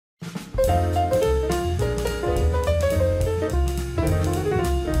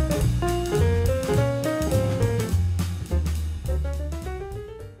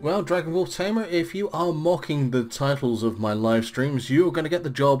Well, Dragon Wolf Tamer, if you are mocking the titles of my live streams, you're going to get the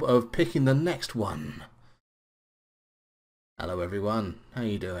job of picking the next one. Hello everyone, how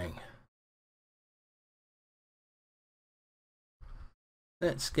you doing?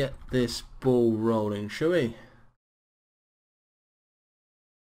 Let's get this ball rolling, shall we?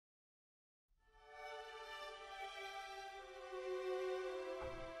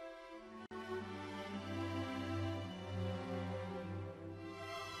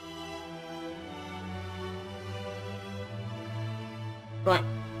 Right,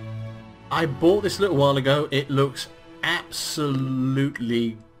 I bought this a little while ago. It looks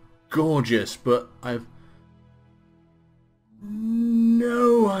absolutely gorgeous, but I've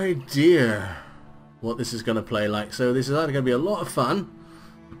no idea what this is going to play like. So this is either going to be a lot of fun,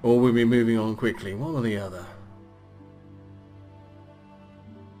 or we'll be moving on quickly, one or the other.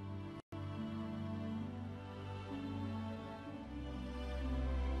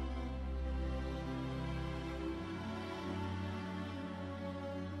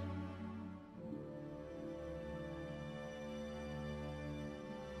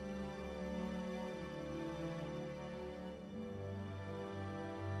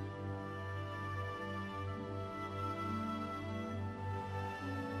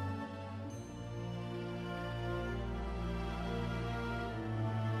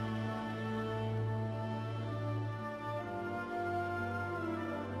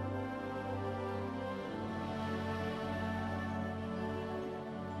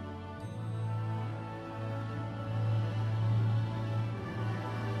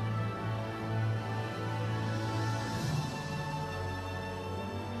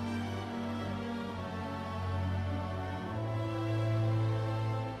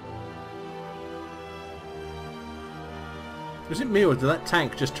 Was it me, or did that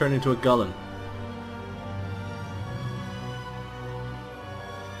tank just turn into a gullen?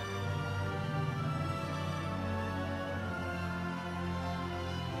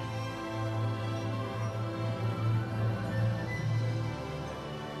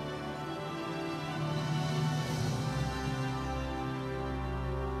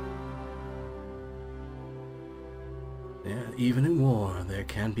 Yeah, even in war, there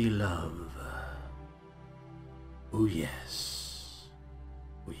can be love. Oh yes.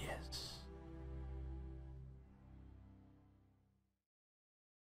 Oh yes.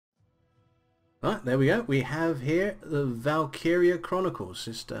 Right, there we go. We have here the Valkyria Chronicles.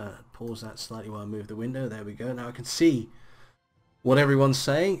 Just pause that slightly while I move the window. There we go. Now I can see what everyone's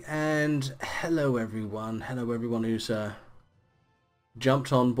saying. And hello everyone. Hello everyone who's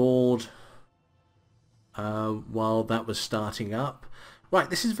jumped on board while that was starting up. Right,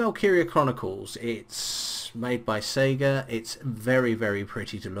 this is Valkyria Chronicles. It's made by Sega. It's very, very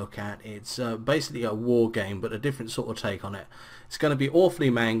pretty to look at. It's basically a war game, but a different sort of take on it. It's going to be awfully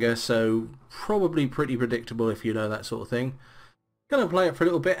manga, so probably pretty predictable if you know that sort of thing. Going to play it for a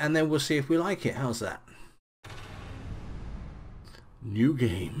little bit, and then we'll see if we like it. How's that? New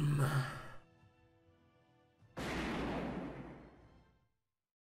game.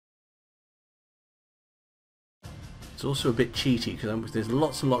 It's also a bit cheaty because there's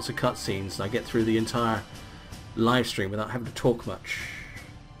lots and lots of cutscenes and I get through the entire live stream without having to talk much.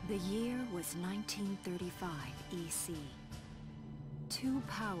 The year was 1935 EC. Two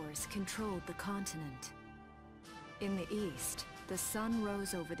powers controlled the continent. In the east, the sun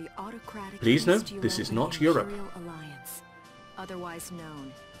rose over the autocratic Please note, East this is European not Europe. Imperial Alliance, otherwise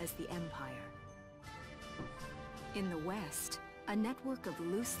known as the Empire. In the west, a network of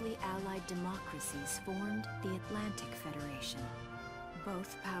loosely allied democracies formed the Atlantic Federation.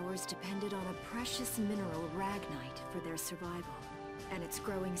 Both powers depended on a precious mineral ragnite for their survival, and its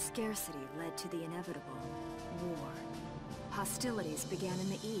growing scarcity led to the inevitable war. Hostilities began in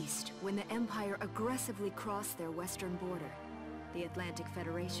the east when the Empire aggressively crossed their western border. The Atlantic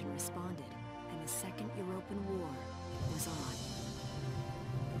Federation responded, and the Second European War was on.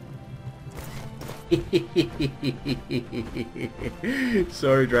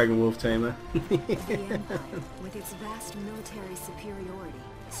 Sorry, Dragon Wolf Tamer. The Empire, with its vast military superiority,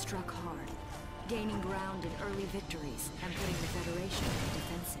 struck hard, gaining ground in early victories and putting the Federation on the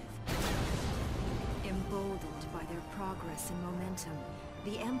defensive. Emboldened by their progress and momentum,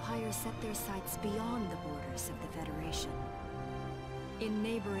 the Empire set their sights beyond the borders of the Federation. In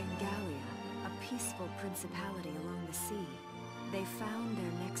neighboring Gallia, a peaceful principality along the sea, they found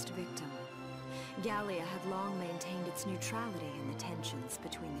their next victim. Gallia had long maintained its neutrality in the tensions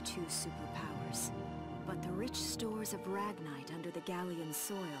between the two superpowers. But the rich stores of ragnite under the Gallian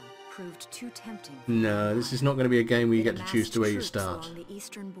soil proved too tempting. No, this is not going to be a game where you get to choose to where you start. Along the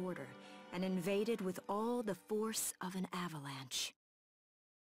eastern border and invaded with all the force of an avalanche.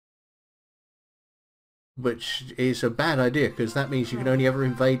 which is a bad idea because that means you can only ever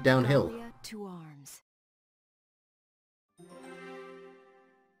invade downhill. Valkyria to arms.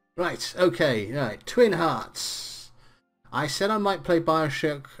 Right, okay, right, Twin Hearts. I said I might play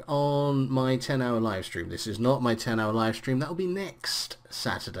Bioshock on my 10-hour live stream. This is not my 10-hour live stream. That'll be next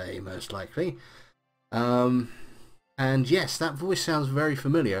Saturday, most likely. And yes, that voice sounds very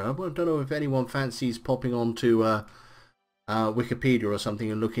familiar. I don't know if anyone fancies popping onto Wikipedia or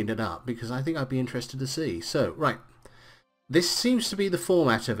something and looking it up, because I think I'd be interested to see. So, right. This seems to be the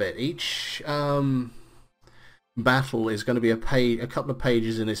format of it. Each battle is going to be a couple of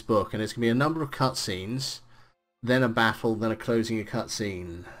pages in this book, and it's going to be a number of cutscenes, then a battle, then a closing a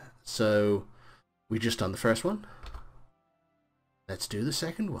cutscene. So, we've just done the first one. Let's do the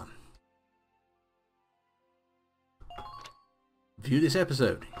second one. View this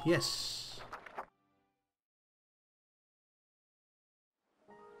episode. Yes.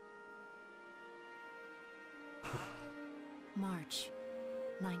 March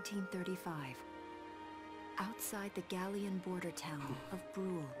 1935. Outside the Gallian border town of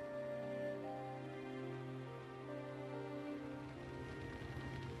Brule.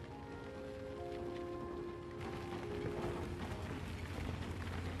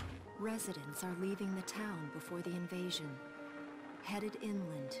 Residents are leaving the town before the invasion, headed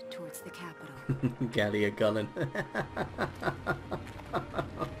inland towards the capital. Gallia Gullen.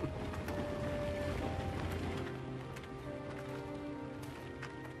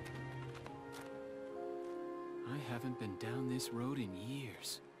 I haven't been down this road in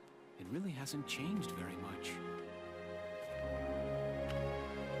years. It really hasn't changed very much.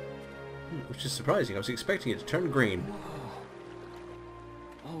 Which is surprising. I was expecting it to turn green. Whoa.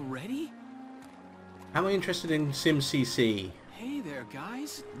 Already? Am I interested in SimCC? Hey there,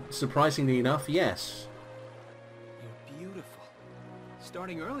 guys. Surprisingly enough, yes. You're beautiful.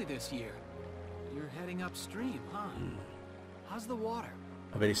 Starting early this year. You're heading upstream, huh? How's the water?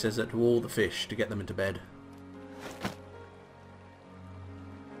 I bet he says that to all the fish to get them into bed.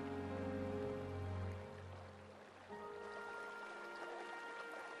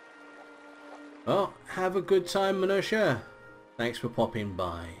 Well, have a good time, Minutia. Thanks for popping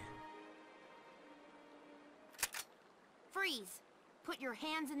by. Freeze! Put your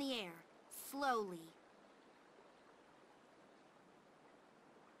hands in the air. Slowly.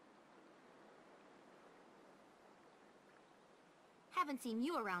 Haven't seen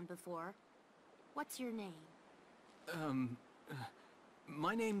you around before. What's your name?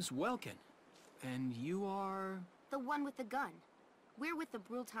 My name's Welkin. And you are... The one with the gun. We're with the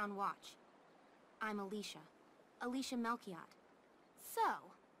Bruletown Watch. I'm Alicia. Alicia Melchiot. So,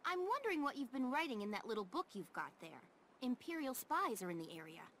 I'm wondering what you've been writing in that little book you've got there. Imperial spies are in the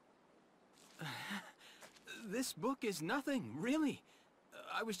area. This book is nothing, really.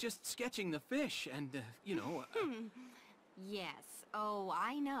 I was just sketching the fish and, you know... Yes. Oh,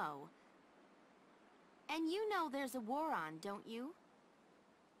 I know. And you know there's a war on, don't you?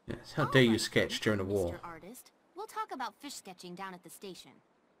 Yes, how dare you sketch during a war? Mr. Artist, we'll talk about fish sketching down at the station.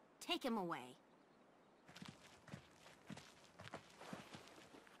 Take him away.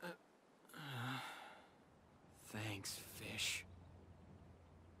 Thanks, fish.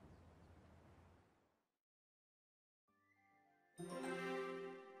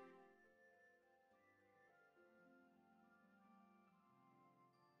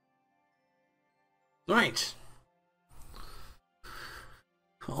 Right.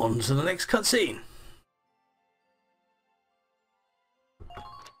 On to the next cutscene.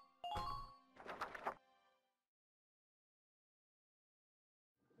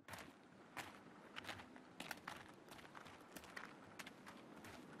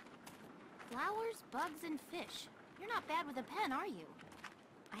 Flowers, bugs, and fish. You're not bad with a pen, are you?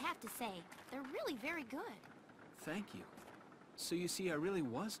 I have to say, they're really very good. Thank you. So you see, I really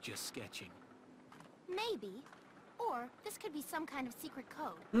was just sketching. Maybe. Or this could be some kind of secret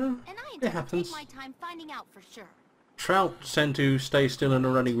code. Hmm, and I it intend to happens. take my time finding out for sure. Trout tend to stay still in a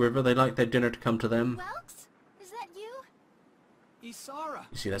running river. They like their dinner to come to them. Welks? Is that you? Isara!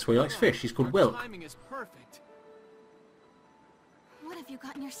 You see, that's why he likes fish. He's called Our Wilk. timing is perfect. What have you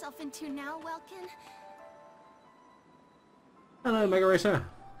gotten yourself into now, Welkin? Hello, Mega Racer.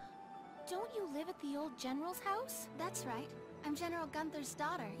 Don't you live at the old general's house? That's right. I'm General Gunther's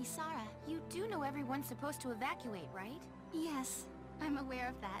daughter, Isara. You do know everyone's supposed to evacuate, right? Yes, I'm aware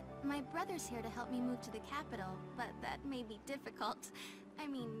of that. My brother's here to help me move to the capital, but that may be difficult. I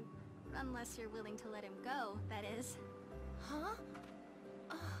mean, unless you're willing to let him go, that is. Huh?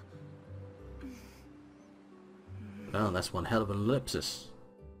 Oh, that's one hell of an ellipsis.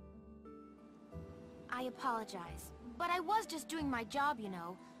 I apologize, but I was just doing my job, you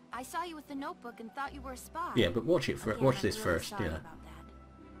know. I saw you with the notebook and thought you were a spy. Yeah, but watch it Again, watch this I'm really first, sorry yeah. about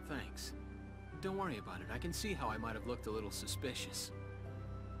that. Thanks. Don't worry about it. I can see how I might have looked a little suspicious.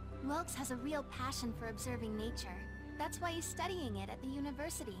 Wilkes has a real passion for observing nature. That's why he's studying it at the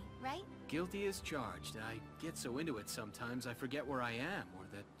university, right? Guilty as charged. I get so into it sometimes I forget where I am or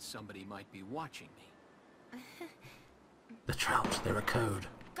that somebody might be watching me. The trout, they're a code.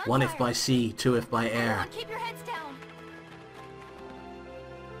 Gunfire. 1 if by sea, 2 if by air. Everyone keep your heads down.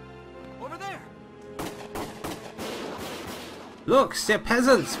 Over there! Look, they're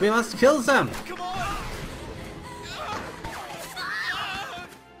peasants! We must kill them! Come on!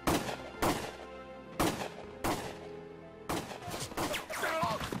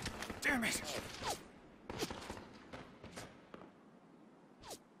 Damn it!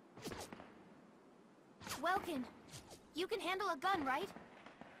 Welkin, you can handle a gun, right?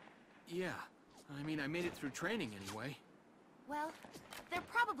 Yeah. I mean, I made it through training anyway. Well, they're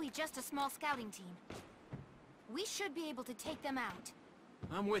probably just a small scouting team. We should be able to take them out.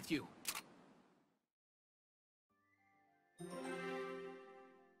 I'm with you.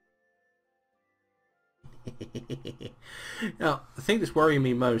 Now, the thing that's worrying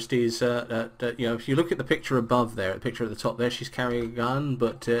me most is that you know, if you look at the picture above there, the picture at the top there, she's carrying a gun,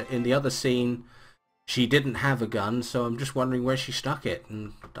 but in the other scene, she didn't have a gun, so I'm just wondering where she stuck it,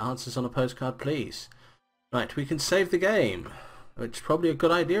 and answers on a postcard, please. Right, we can save the game, which is probably a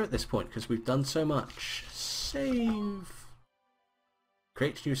good idea at this point, because we've done so much. Save.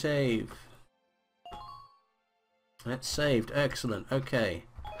 Create new save. That's saved. Excellent. Okay.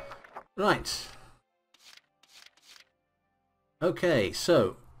 Right. Okay,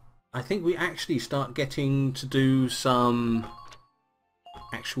 so I think we actually start getting to do some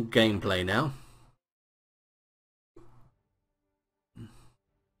actual gameplay now.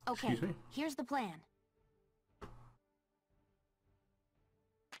 Okay, Excuse me? here's the plan.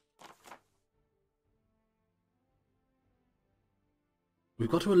 We've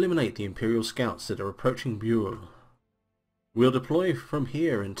got to eliminate the Imperial scouts that are approaching Buell. We'll deploy from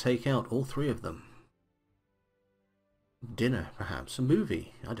here and take out all 3 of them. Dinner, perhaps. A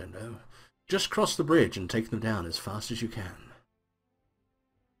movie. I don't know. Just cross the bridge and take them down as fast as you can.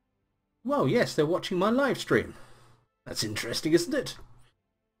 Well, yes, they're watching my live stream. That's interesting, isn't it?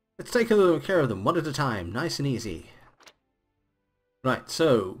 Let's take a little care of them, one at a time. Nice and easy. Right,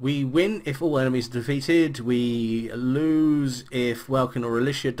 so we win if all enemies are defeated. We lose if Welkin or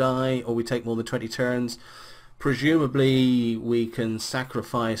Alicia die, or we take more than 20 turns. Presumably we can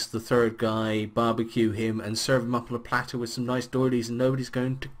sacrifice the 3rd guy, barbecue him, and serve him up on a platter with some nice doilies, and nobody's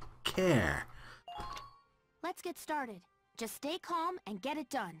going to care. Let's get started. Just stay calm and get it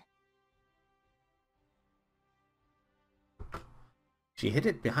done. She hit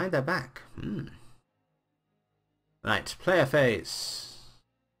it behind their back. Right, player phase.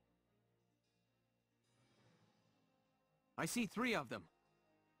 I see 3 of them.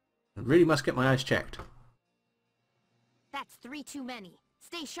 I really must get my eyes checked. That's 3 too many.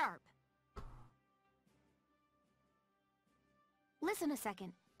 Stay sharp. Listen a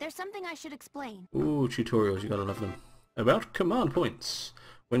second. There's something I should explain. Ooh, tutorials, you gotta love them. About command points.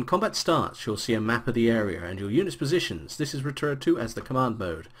 When combat starts, you'll see a map of the area and your unit's positions. This is referred to as the command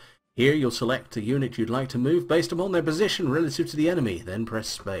mode. Here you'll select a unit you'd like to move based upon their position relative to the enemy, then press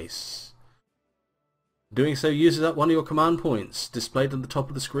space. Doing so uses up one of your command points displayed on the top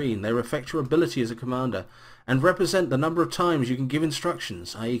of the screen. They affect your ability as a commander and represent the number of times you can give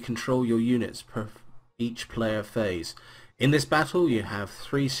instructions, i.e. control your units per each player phase. In this battle you have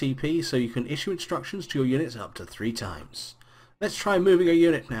 3 CP, so you can issue instructions to your units up to 3 times. Let's try moving a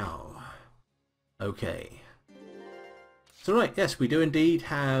unit now. Okay. So right, yes, we do indeed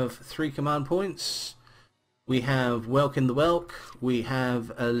have 3 command points. We have Welkin the Welk, we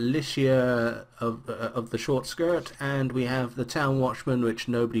have Alicia of the short skirt, and we have the town watchman, which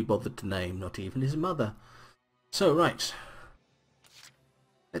nobody bothered to name, not even his mother. So right,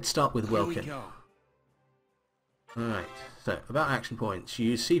 let's start with Here we Welkin. go. Alright, so about action points.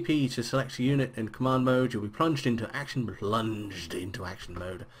 You use CP to select a unit in command mode. You'll be plunged into action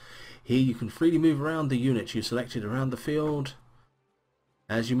mode. Here you can freely move around the units you selected around the field.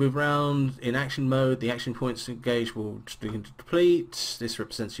 As you move around in action mode, the action points engaged will begin to deplete. This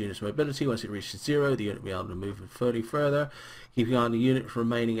represents the unit's mobility. Once it reaches 0, the unit will be able to move further, keeping on the unit for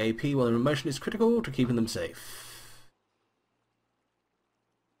remaining AP while their motion is critical to keeping them safe.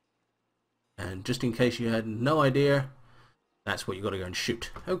 And just in case you had no idea, that's what you've got to go and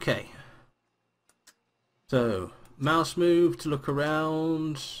shoot. Okay. So, mouse move to look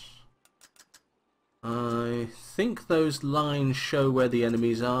around. I think those lines show where the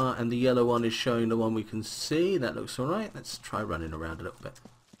enemies are, and the yellow one is showing the one we can see. That looks alright. Let's try running around a little bit.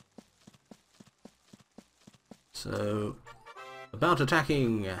 So, about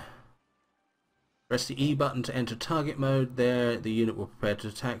attacking. Press the E button to enter target mode. There, the unit will prepare to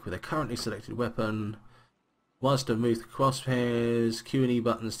attack with a currently selected weapon. Whilst to move the crosshairs, Q and E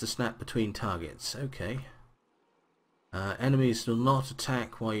buttons to snap between targets. Okay. Enemies will not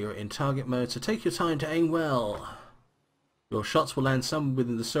attack while you're in target mode, so take your time to aim well. Your shots will land some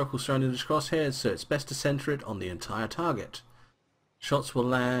within the circle surrounding the crosshairs, so it's best to center it on the entire target. Shots will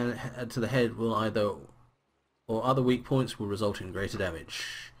land to the head will or other weak points will result in greater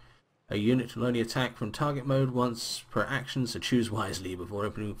damage. A unit will only attack from target mode once per action, so choose wisely before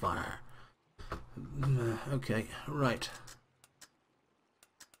opening fire. Okay, right.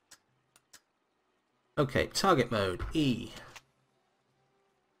 Okay, target mode, E.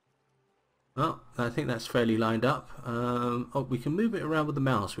 Well, I think that's fairly lined up. Oh, we can move it around with the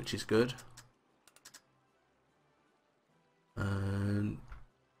mouse, which is good. And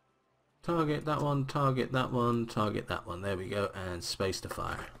target that one, target that one, target that one. There we go, and space to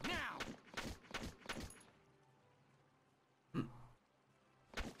fire.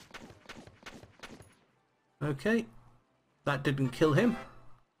 Okay, that didn't kill him.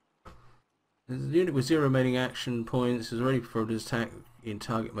 The unit with 0 remaining action points is already performed his attack in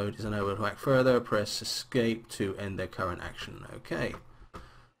target mode is unable to act further. Press escape to end their current action. Okay.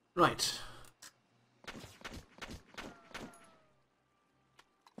 Right.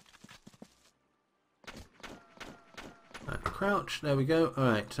 Crouch, there we go.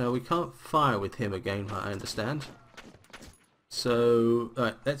 Alright, we can't fire with him again, I understand. So,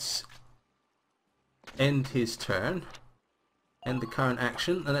 alright, let's end his turn. End the current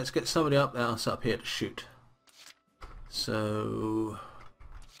action, and let's get somebody else up here to shoot. So,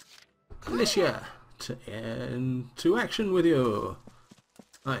 Alicia, to action with you.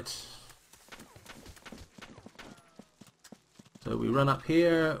 Right. So we run up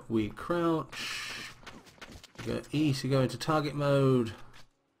here, we crouch, we go E to go into target mode.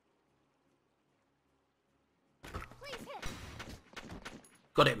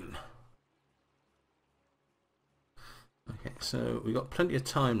 Got him. Okay, so we've got plenty of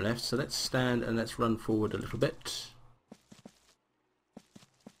time left, so let's stand and let's run forward a little bit.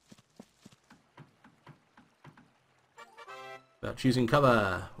 About choosing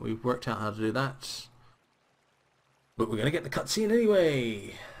cover, we've worked out how to do that. But we're going to get the cutscene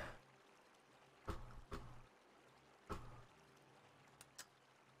anyway.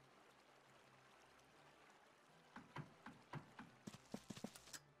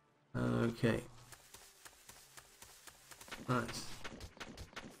 Okay. Right.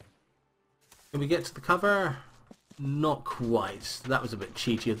 Can we get to the cover? Not quite. That was a bit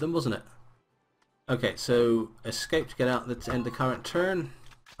cheaty of them, wasn't it? Okay, so escape to get out to end the current turn.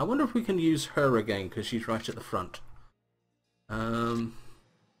 I wonder if we can use her again because she's right at the front. That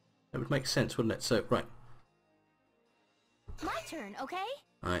would make sense, wouldn't it? So, right. My turn, okay?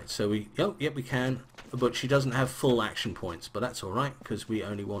 Alright, so yep, we can. But she doesn't have full action points, but that's alright because we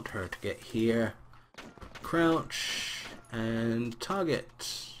only want her to get here. Crouch and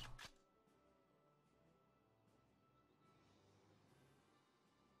target.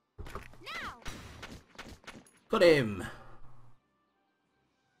 Now! Got him!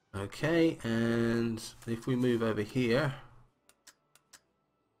 Okay, and if we move over here,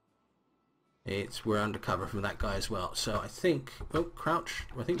 we're undercover from that guy as well. So I think, oh, crouch,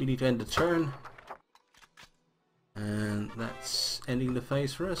 I think we need to end the turn. And that's ending the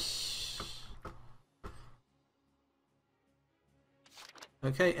phase for us.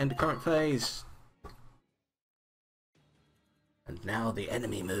 Okay, end the current phase. And now the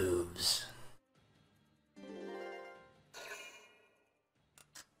enemy moves.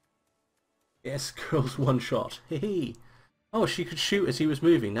 Yes, girl's one shot. Hee. Oh, she could shoot as he was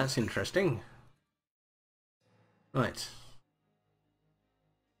moving. That's interesting. Right.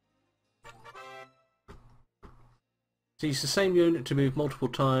 So use the same unit to move multiple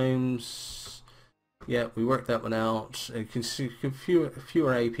times. Yeah, we worked that one out. You can see fewer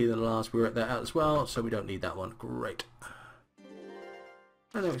AP than the last. We worked that out as well, so we don't need that one. Great.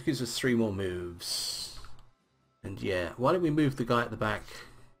 And that gives us 3 more moves. And yeah, why don't we move the guy at the back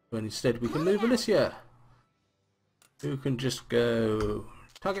when instead we can move Alicia, who can just go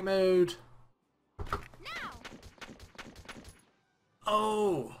target mode. Now!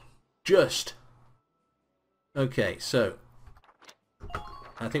 Oh, just. Okay, so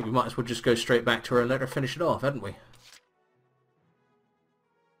I think we might as well just go straight back to her and let her finish it off, hadn't we?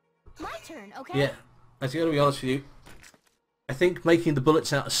 My turn, okay? Yeah, I think, to be honest with you, I think making the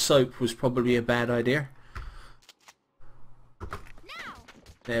bullets out of soap was probably a bad idea. Now!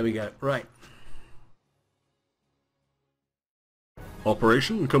 There we go, right.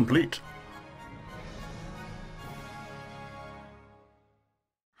 Operation complete.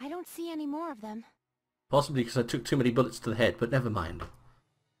 don't see any more of them. Possibly because I took too many bullets to the head, but never mind.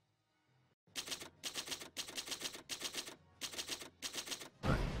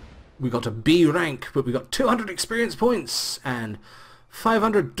 We got a B rank, but we got 200 experience points and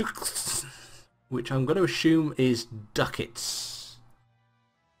 500 ducats, which I'm going to assume is ducats.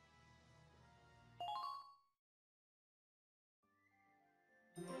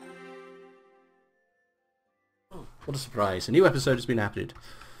 Oh, what a surprise. A new episode has been added.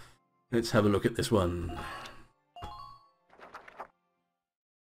 Let's have a look at this one.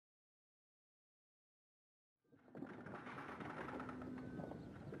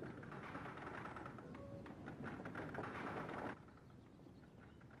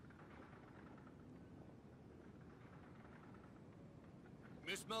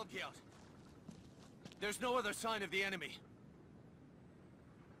 Miss Melchiot, there's no other sign of the enemy.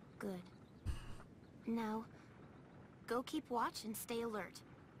 Good. Now, go keep watch and stay alert.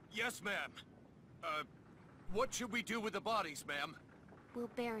 Yes, ma'am. What should we do with the bodies, ma'am? We'll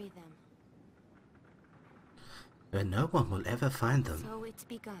bury them. Where no one will ever find them. So it's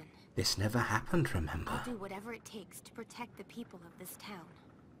begun. This never happened, remember? I'll do whatever it takes to protect the people of this town.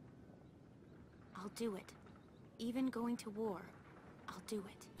 I'll do it. Even going to war, I'll do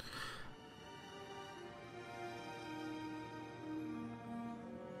it.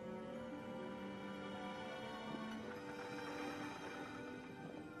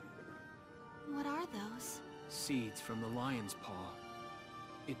 What are those? Seeds from the lion's paw.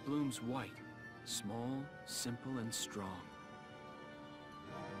 It blooms white, small, simple, and strong.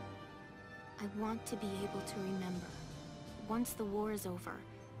 I want to be able to remember, once the war is over,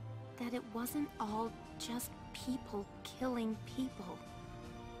 that it wasn't all just people killing people.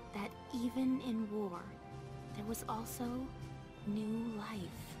 That even in war, there was also new life.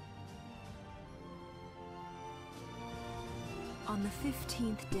 On the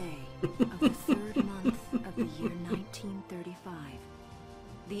 15th day of the third month of the year 1935,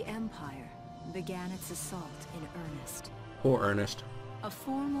 the Empire began its assault in earnest. Poor Ernest. A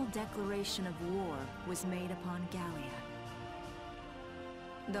formal declaration of war was made upon Gallia.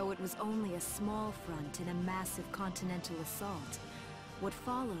 Though it was only a small front in a massive continental assault, what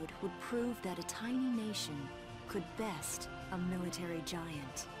followed would prove that a tiny nation could best a military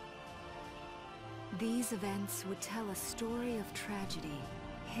giant. These events would tell a story of tragedy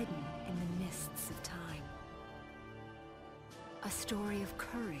hidden in the mists of time. A story of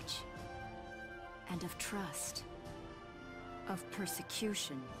courage and of trust, of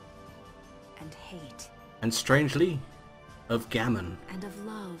persecution and hate. And strangely, of gammon. And of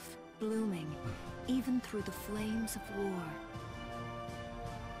love blooming even through the flames of war.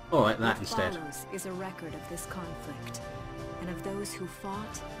 Alright, that What instead. follows is a record of this conflict, and of those who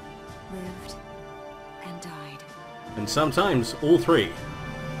fought, lived, and died. And sometimes all three.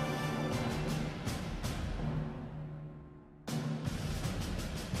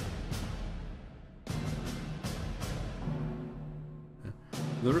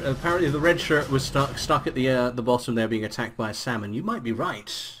 Apparently the red shirt was stuck at the bottom there being attacked by a salmon. You might be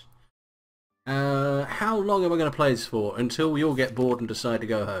right. How long am I going to play this for? Until we all get bored and decide to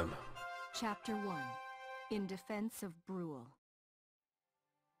go home. Chapter 1. In Defense of Brule.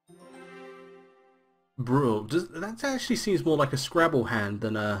 Brule. That actually seems more like a Scrabble hand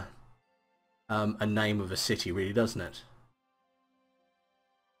than a name of a city, really, doesn't it?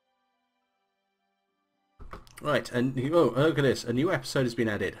 Right, and oh, look at this. A new episode has been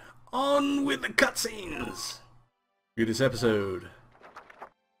added. On with the cutscenes! View this episode.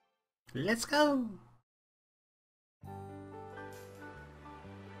 Let's go!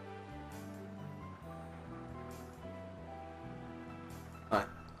 Right.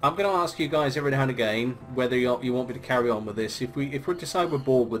 I'm going to ask you guys every now and again whether you want me to carry on with this. If we decide we're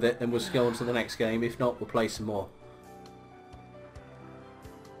bored with it, then we'll go on to the next game. If not, we'll play some more.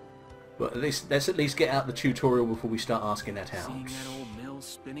 But let's at least get out the tutorial before we start asking that out. Seeing that old mill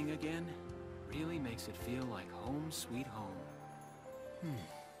spinning again really makes it feel like home sweet home.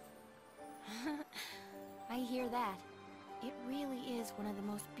 I hear that. It really is one of the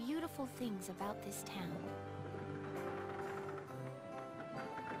most beautiful things about this town.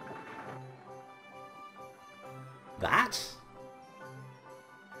 That?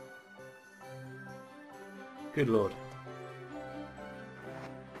 Good lord.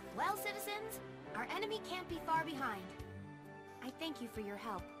 Well, citizens, our enemy can't be far behind. I thank you for your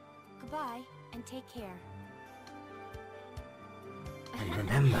help. Goodbye, and take care. And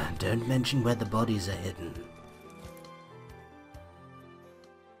remember, don't mention where the bodies are hidden.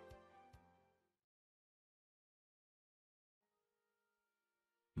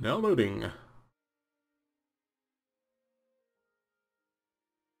 Now loading.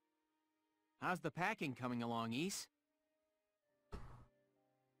 How's the packing coming along, Ys?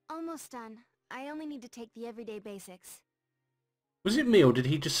 Almost done. I only need to take the everyday basics. Was it me, or did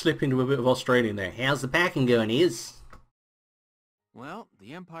he just slip into a bit of Australian there? How's the packing going, Is? Well,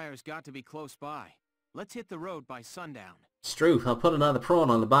 the Empire's got to be close by. Let's hit the road by sundown. Struth, I'll put another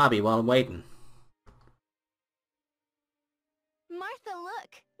prawn on the barbie while I'm waiting. Martha,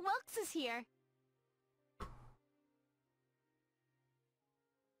 look! Welks is here!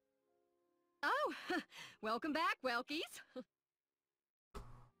 Oh, welcome back, Welkies.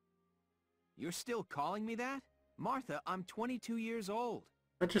 You're still calling me that? Martha, I'm 22 years old.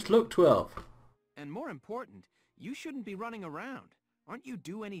 I just looked 12. And more important, you shouldn't be running around. Aren't you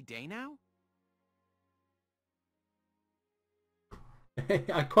due any day now?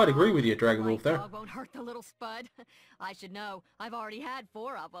 I quite agree with you, Dragon Wolf, there. Dog won't hurt the little spud. I should know. I've already had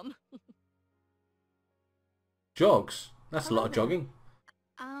 4 of them. Jogs? That's a lot of Hello jogging.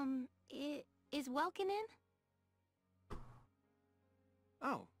 Is Welkin in?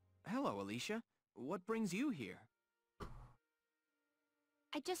 Oh, hello, Alicia. What brings you here?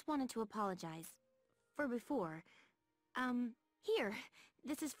 I just wanted to apologize. For before. Here.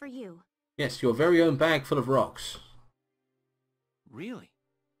 This is for you. Yes, your very own bag full of rocks. Really?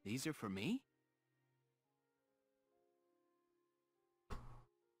 These are for me?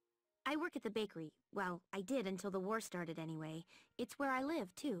 I work at the bakery. Well, I did until the war started anyway. It's where I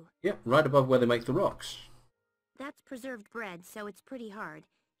live, too. Yep, right above where they make the rocks. That's preserved bread, so it's pretty hard.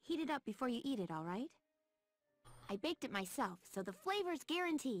 Heat it up before you eat it, all right? I baked it myself, so the flavor's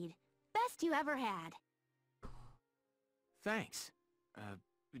guaranteed. Best you ever had. Thanks.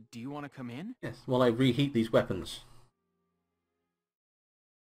 Do you want to come in? Yes, while I reheat these weapons.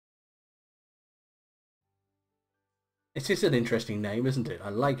 It is an interesting name, isn't it? I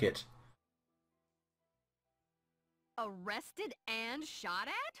like it. Arrested and shot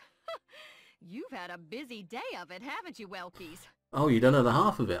at? You've had a busy day of it, haven't you, Welkies? Oh, you don't know the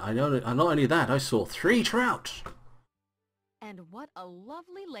half of it. I know. And not only that, I saw 3 trout. And what a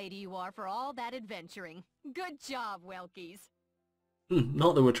lovely lady you are for all that adventuring. Good job, Welkies.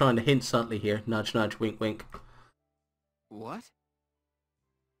 Not that we're trying to hint subtly here. Nudge, nudge, wink, wink. What?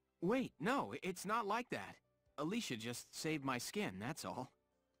 Wait, no, it's not like that. Alicia just saved my skin, that's all.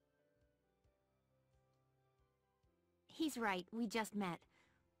 He's right, we just met.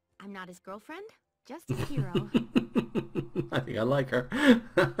 I'm not his girlfriend, just his hero. I think I like her.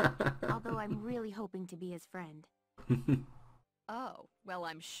 Although I'm really hoping to be his friend. Oh, well,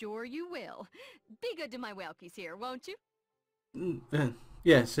 I'm sure you will. Be good to my Welkies here, won't you?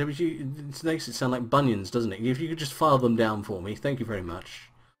 Yes, it makes it sound like bunions, doesn't it? If you could just file them down for me, thank you very much.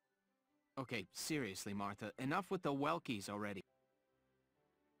 Okay, seriously, Martha, enough with the Welkies already.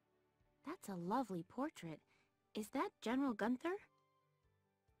 That's a lovely portrait. Is that General Gunther?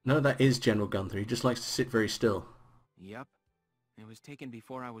 No, that is General Gunther. He just likes to sit very still. Yep. It was taken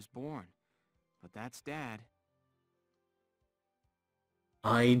before I was born. But that's Dad.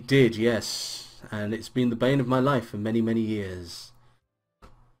 I did, yes. And it's been the bane of my life for many, many years.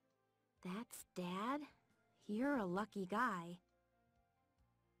 That's Dad? You're a lucky guy.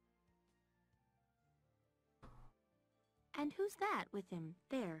 And who's that with him,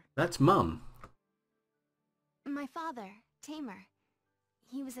 there? That's Mum. My father, Tamer.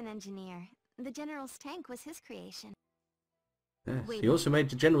 He was an engineer. The General's tank was his creation. Yes, Wait he a also made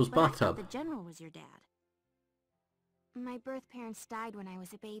the General's But I thought bathtub. the General was your dad. My birth parents died when I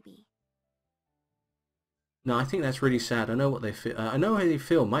was a baby. No, I think that's really sad. I know what they feel. I know how they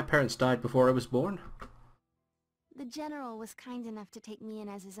feel. My parents died before I was born. The General was kind enough to take me in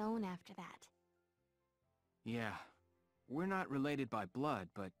as his own after that. Yeah. We're not related by blood,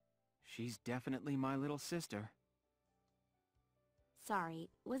 but she's definitely my little sister. Sorry,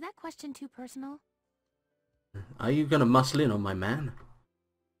 was that question too personal? Are you gonna muscle in on my man?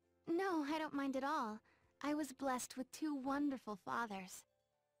 No, I don't mind at all. I was blessed with 2 wonderful fathers.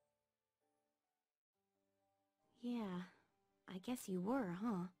 Yeah, I guess you were,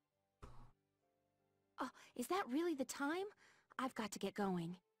 huh? Oh, is that really the time? I've got to get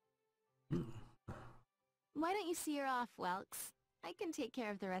going. Why don't you see her off, Welks? I can take care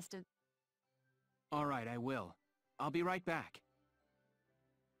of the rest of... All right, I will. I'll be right back.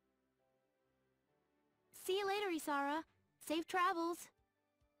 See you later, Isara. Safe travels.